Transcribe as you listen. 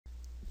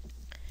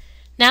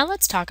Now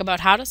let's talk about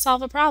how to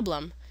solve a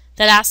problem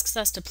that asks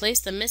us to place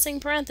the missing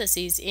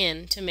parentheses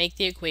in to make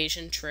the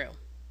equation true.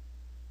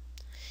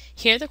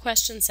 Here the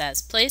question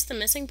says, place the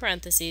missing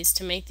parentheses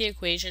to make the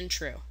equation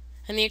true.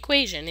 And the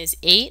equation is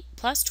 8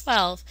 plus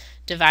 12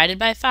 divided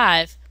by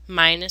 5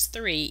 minus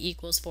 3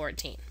 equals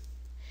 14.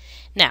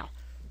 Now,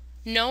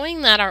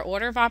 knowing that our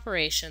order of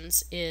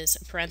operations is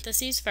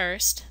parentheses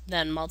first,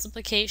 then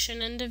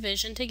multiplication and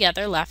division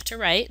together left to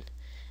right,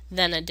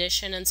 then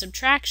addition and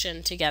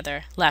subtraction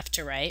together left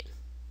to right,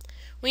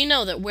 we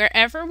know that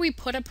wherever we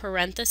put a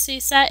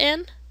parenthesis set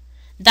in,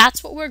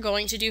 that's what we're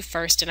going to do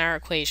first in our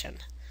equation.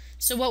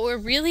 So what we're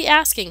really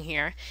asking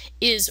here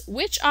is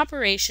which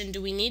operation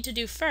do we need to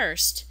do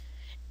first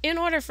in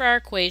order for our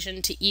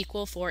equation to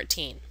equal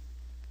 14.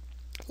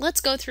 Let's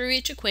go through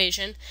each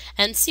equation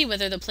and see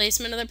whether the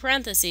placement of the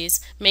parentheses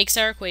makes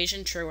our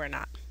equation true or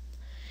not.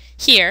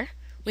 Here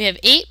we have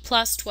 8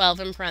 plus 12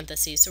 in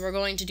parentheses, so we're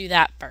going to do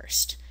that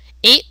first.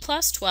 8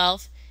 plus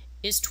 12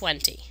 is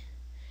 20.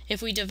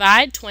 If we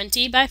divide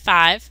 20 by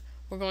 5,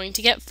 we're going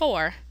to get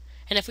 4,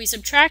 and if we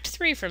subtract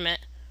 3 from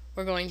it,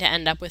 we're going to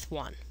end up with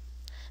 1.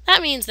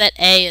 That means that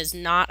A is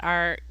not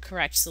our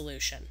correct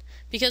solution,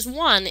 because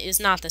 1 is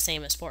not the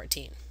same as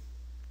 14.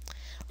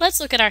 Let's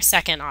look at our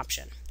second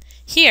option.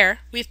 Here,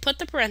 we've put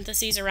the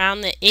parentheses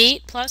around the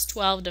 8 plus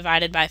 12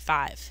 divided by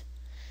 5.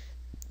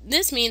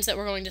 This means that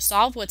we're going to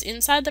solve what's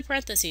inside the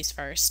parentheses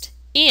first,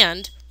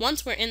 and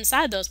once we're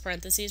inside those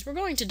parentheses, we're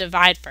going to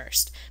divide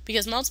first,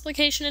 because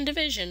multiplication and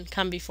division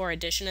come before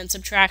addition and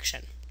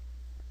subtraction.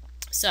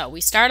 So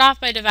we start off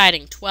by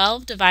dividing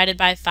 12 divided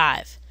by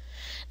 5.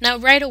 Now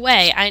right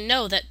away, I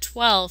know that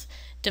 12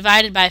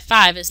 divided by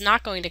 5 is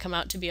not going to come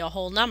out to be a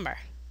whole number.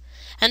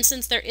 And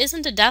since there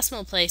isn't a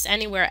decimal place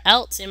anywhere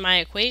else in my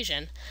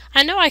equation,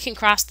 I know I can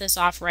cross this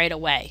off right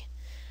away.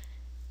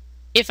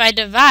 If I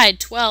divide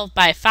 12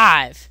 by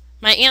 5,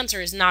 my answer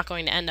is not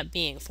going to end up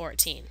being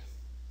 14.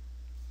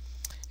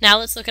 Now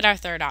let's look at our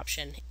third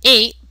option.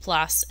 8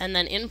 plus, and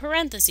then in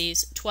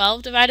parentheses,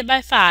 12 divided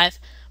by 5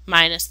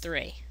 minus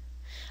 3.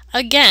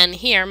 Again,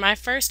 here my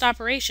first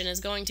operation is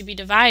going to be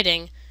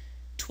dividing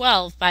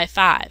 12 by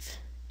 5.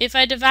 If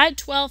I divide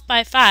 12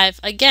 by 5,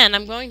 again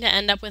I'm going to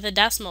end up with a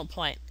decimal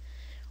point,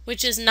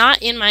 which is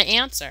not in my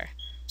answer,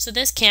 so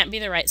this can't be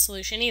the right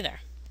solution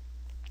either.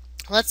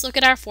 Let's look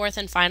at our fourth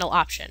and final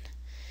option.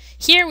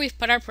 Here we've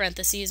put our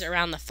parentheses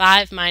around the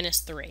 5 minus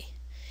 3.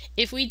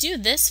 If we do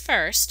this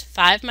first,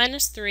 5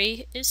 minus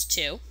 3 is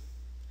 2.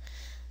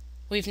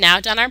 We've now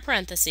done our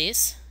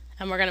parentheses,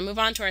 and we're going to move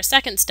on to our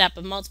second step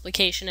of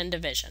multiplication and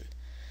division.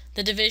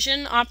 The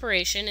division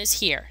operation is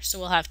here, so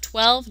we'll have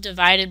 12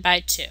 divided by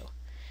 2.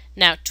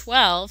 Now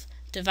 12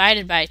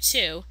 divided by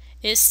 2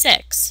 is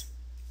 6.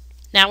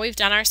 Now we've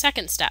done our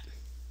second step.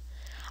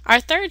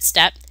 Our third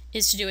step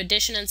is to do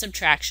addition and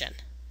subtraction.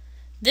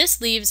 This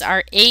leaves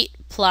our 8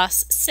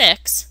 plus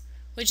 6,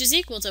 which is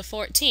equal to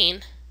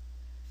 14,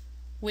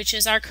 which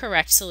is our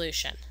correct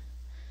solution.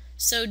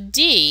 So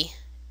D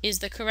is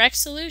the correct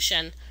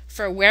solution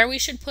for where we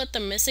should put the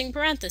missing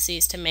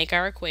parentheses to make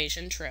our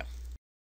equation true.